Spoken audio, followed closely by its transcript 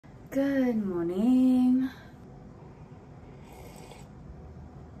Good morning.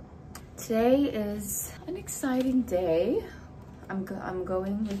 Today is an exciting day. I'm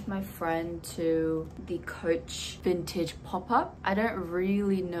going with my friend to the Coach vintage pop-up. I don't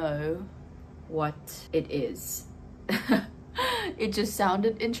really know what it is. It just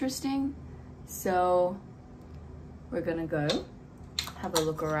sounded interesting, so we're gonna go have a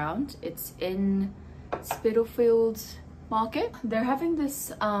look around. It's in Spitalfields Market. They're having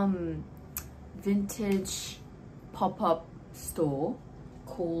this vintage pop-up store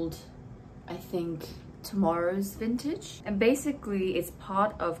called, I think, Tomorrow's Vintage, and basically it's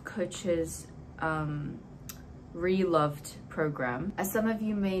part of Coach's Reloved program. As some of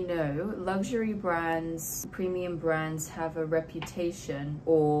you may know, luxury brands, premium brands have a reputation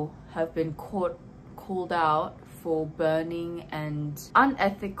or have been called out for burning and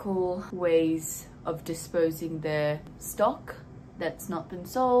unethical ways of disposing their stock that's not been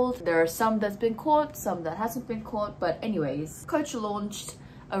sold. There are some that's been caught, some that hasn't been caught, but anyways, Coach launched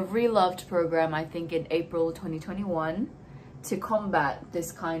a Reloved program, I think in April 2021, to combat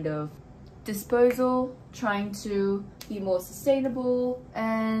this kind of disposal, trying to be more sustainable.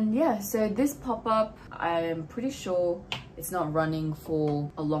 And yeah, so this pop-up, I am pretty sure it's not running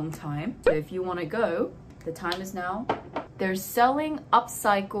for a long time. So if you want to go, the time is now. They're selling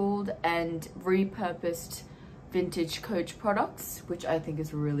upcycled and repurposed vintage Coach products, which I think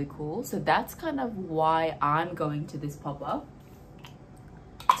is really cool. So that's kind of why I'm going to this pop-up.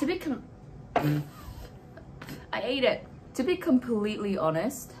 To be I ate it. To be completely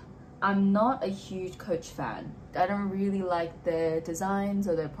honest, I'm not a huge Coach fan. I don't really like their designs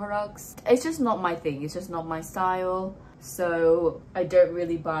or their products. It's just not my thing. It's just not my style. So I don't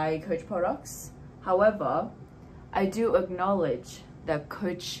really buy Coach products. However, I do acknowledge that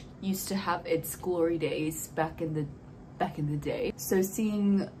Coach used to have its glory days back in the day. So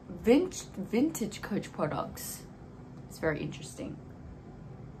seeing vintage Coach products is very interesting.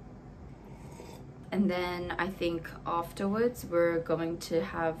 And then I think afterwards we're going to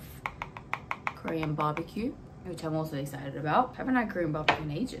have Korean barbecue, which I'm also excited about. I haven't had Korean barbecue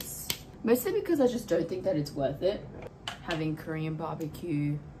in ages. Mostly because I just don't think that it's worth it having Korean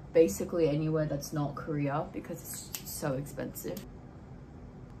barbecue basically anywhere that's not Korea, because it's so expensive.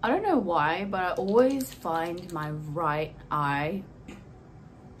 I don't know why, but I always find my right eye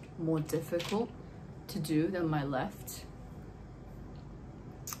more difficult to do than my left.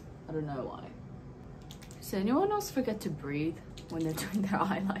 I don't know why. Does anyone else forget to breathe when they're doing their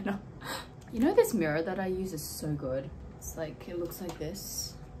eyeliner? You know, this mirror that I use is so good. It's like, it looks like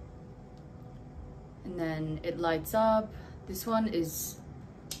this. And then it lights up. This one is,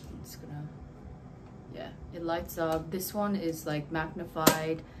 yeah, it lights up. This one is like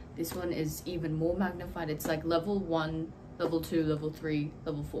magnified. This one is even more magnified. It's like level 1, level 2, level 3,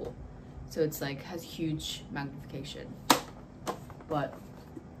 level 4. So it's like, has huge magnification. But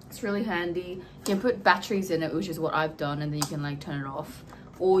it's really handy. You can put batteries in it, which is what I've done, and then you can like turn it off.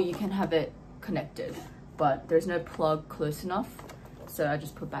 Or you can have it connected, but there's no plug close enough. So I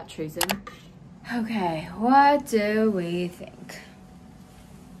just put batteries in. Okay, what do we think?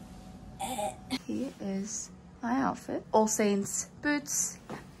 Here is my outfit. All Saints boots,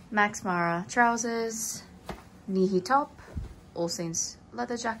 Max Mara trousers, knee top, All Saints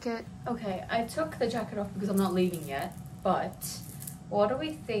leather jacket. Okay, I took the jacket off because I'm not leaving yet, but what do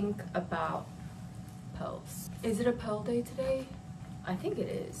we think about pearls? Is it a pearl day today? I think it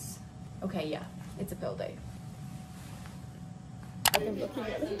is. Okay, yeah, it's a pearl day.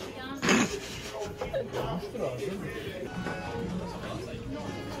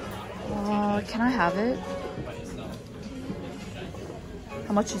 Can I have it?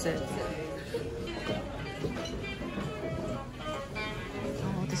 How much is it?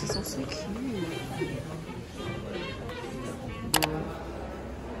 Oh, this is also cute.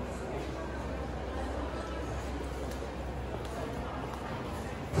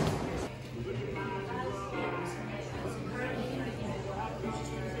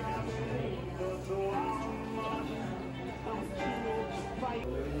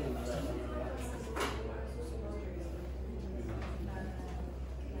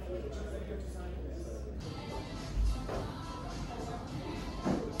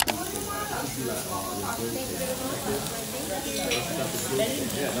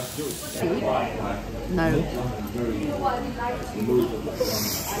 No.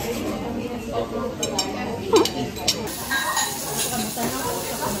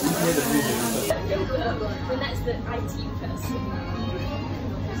 That's the IT person.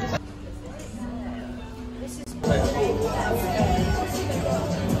 This is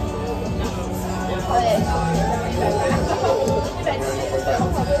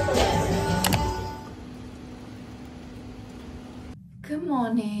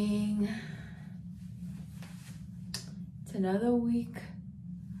morning. It's another week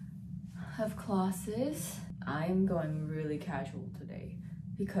of classes. I'm going really casual today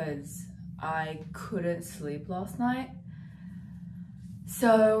because I couldn't sleep last night.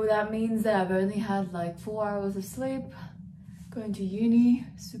 So that means that I've only had like 4 hours of sleep, going to uni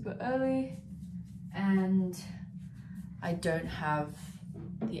super early, and I don't have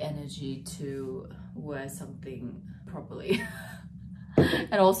the energy to wear something properly.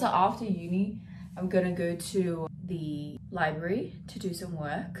 And also after uni, I'm gonna go to the library to do some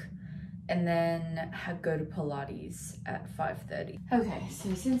work and then go to Pilates at 5:30. Okay,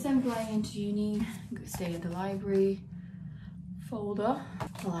 so since I'm going into uni, I'm gonna stay in the library. Folder,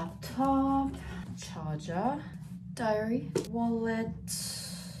 laptop, charger, diary, wallet,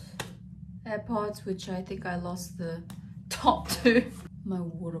 AirPods, which I think I lost the top two, my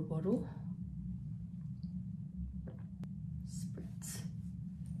water bottle, spritz.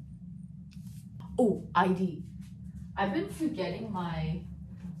 Oh, ID. I've been forgetting my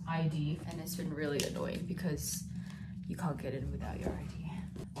ID and it's been really annoying because you can't get in without your ID.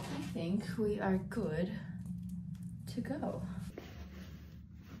 I think we are good to go.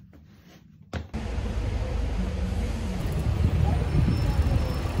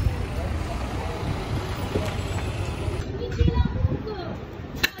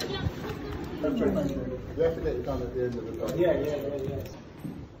 Definitely come at the end of the day. Yeah.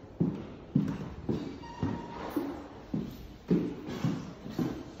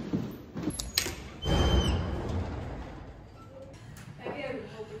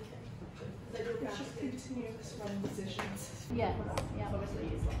 Continuous running positions. Yeah. Obviously,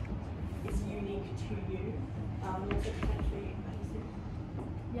 it's unique to you. Also potentially.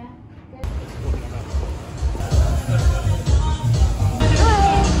 Yeah.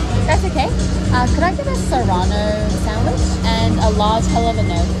 That's okay. Could I get a Serrano sandwich and a large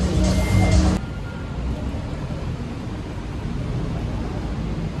habanero, please?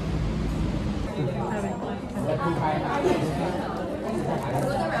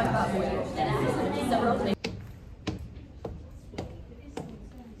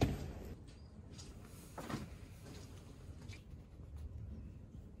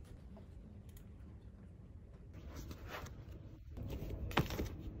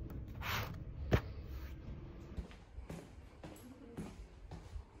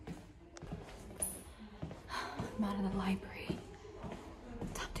 I'm out of the library.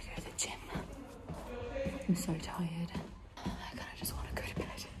 Time to go to the gym. I'm so tired. I kind of just want to go to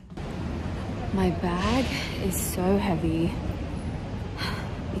bed. My bag is so heavy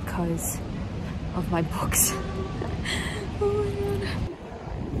because of my books. Oh my god.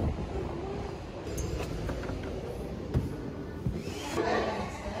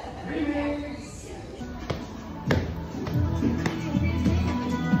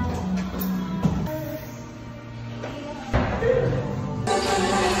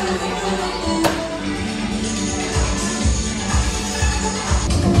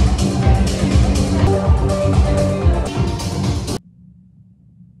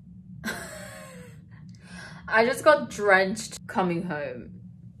 I just got drenched coming home.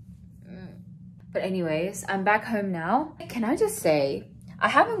 But anyways, I'm back home now. Can I just say, I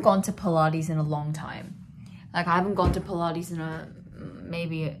haven't gone to Pilates in a long time. Like I haven't gone to Pilates in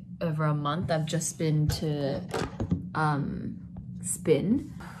maybe over a month. I've just been to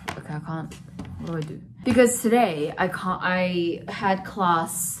spin. Okay, I can't, what do I do? Because today I had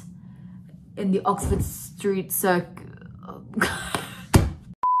class in the Oxford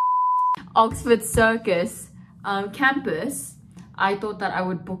Circus campus. I thought that I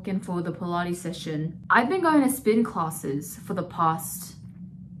would book in for the Pilates session. I've been going to spin classes for the past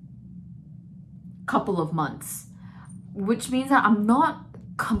couple of months, which means that I'm not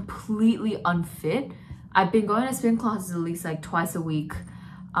completely unfit. I've been going to spin classes at least like twice a week.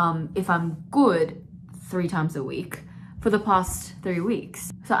 If I'm good, 3 times a week for the past 3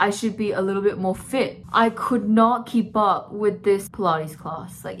 weeks. So I should be a little bit more fit. I could not keep up with this Pilates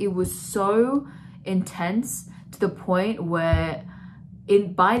class. Like it was so intense to the point where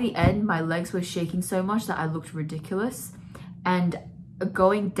by the end, my legs were shaking so much that I looked ridiculous. And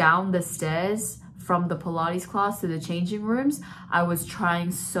going down the stairs from the Pilates class to the changing rooms, I was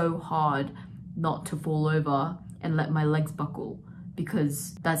trying so hard not to fall over and let my legs buckle,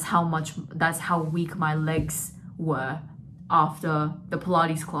 because that's how weak my legs were after the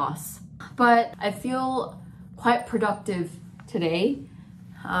Pilates class. But I feel quite productive today.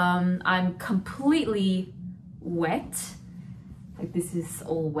 I'm completely wet. Like this is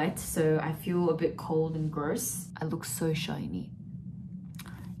all wet, so I feel a bit cold and gross. I look so shiny.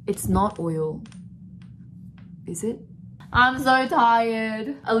 It's not oil, is it? I'm so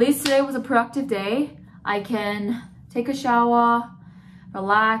tired. At least today was a productive day. I can take a shower,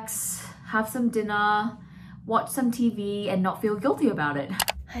 relax, have some dinner, watch some TV and not feel guilty about it.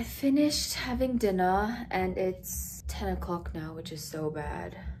 I finished having dinner and it's 10 o'clock now, which is so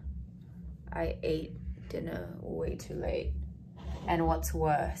bad. I ate dinner way too late. And what's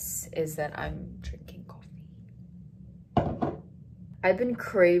worse is that I'm drinking coffee. I've been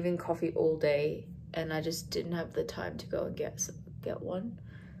craving coffee all day and I just didn't have the time to go and get one.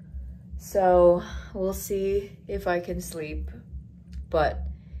 So we'll see if I can sleep. But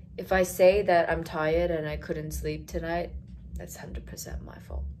if I say that I'm tired and I couldn't sleep tonight, that's 100% my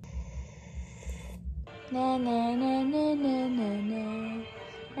fault. Na na na na na na na.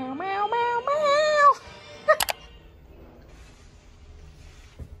 Meow meow meow meow.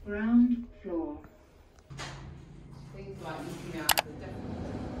 Ground floor. Things like looking out the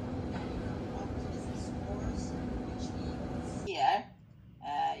Here,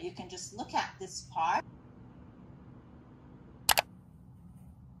 you can just look at this part.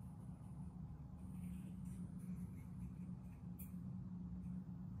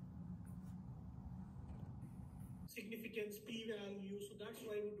 Significance, p-value, so that's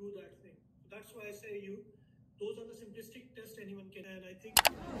why we do that thing. That's why I say those are the simplistic tests anyone can, and I think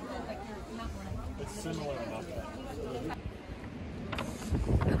it's similar enough.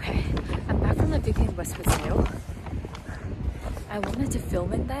 Okay, I'm back from the Vivienne Westwood sale. I wanted to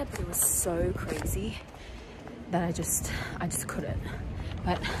film in that, but it was so crazy that I just couldn't.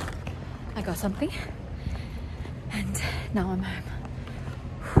 But I got something and now I'm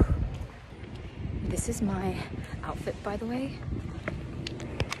home. This is my outfit, by the way.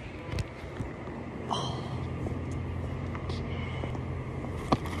 Oh.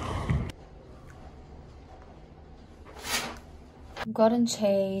 I've gotten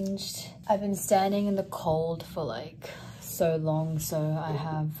changed. I've been standing in the cold for like so long, so I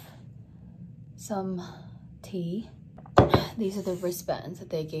have some tea. These are the wristbands that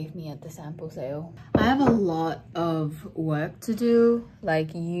they gave me at the sample sale. I have a lot of work to do,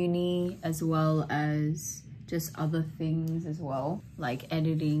 like uni as well as just other things as well, like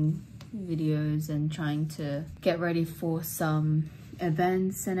editing videos and trying to get ready for some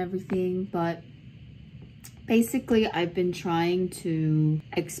events and everything. But basically, I've been trying to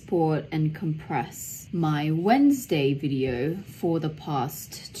export and compress my Wednesday video for the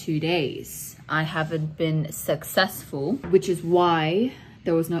past 2 days. I haven't been successful, which is why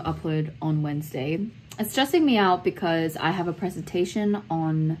there was no upload on Wednesday. It's stressing me out because I have a presentation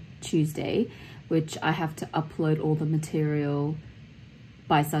on Tuesday, which I have to upload all the material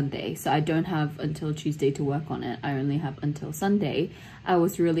by Sunday. So I don't have until Tuesday to work on it. I only have until Sunday. I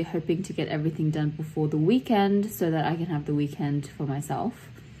was really hoping to get everything done before the weekend so that I can have the weekend for myself.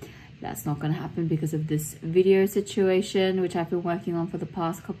 That's not gonna happen because of this video situation, which I've been working on for the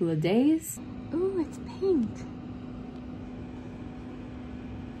past couple of days. Ooh, it's pink.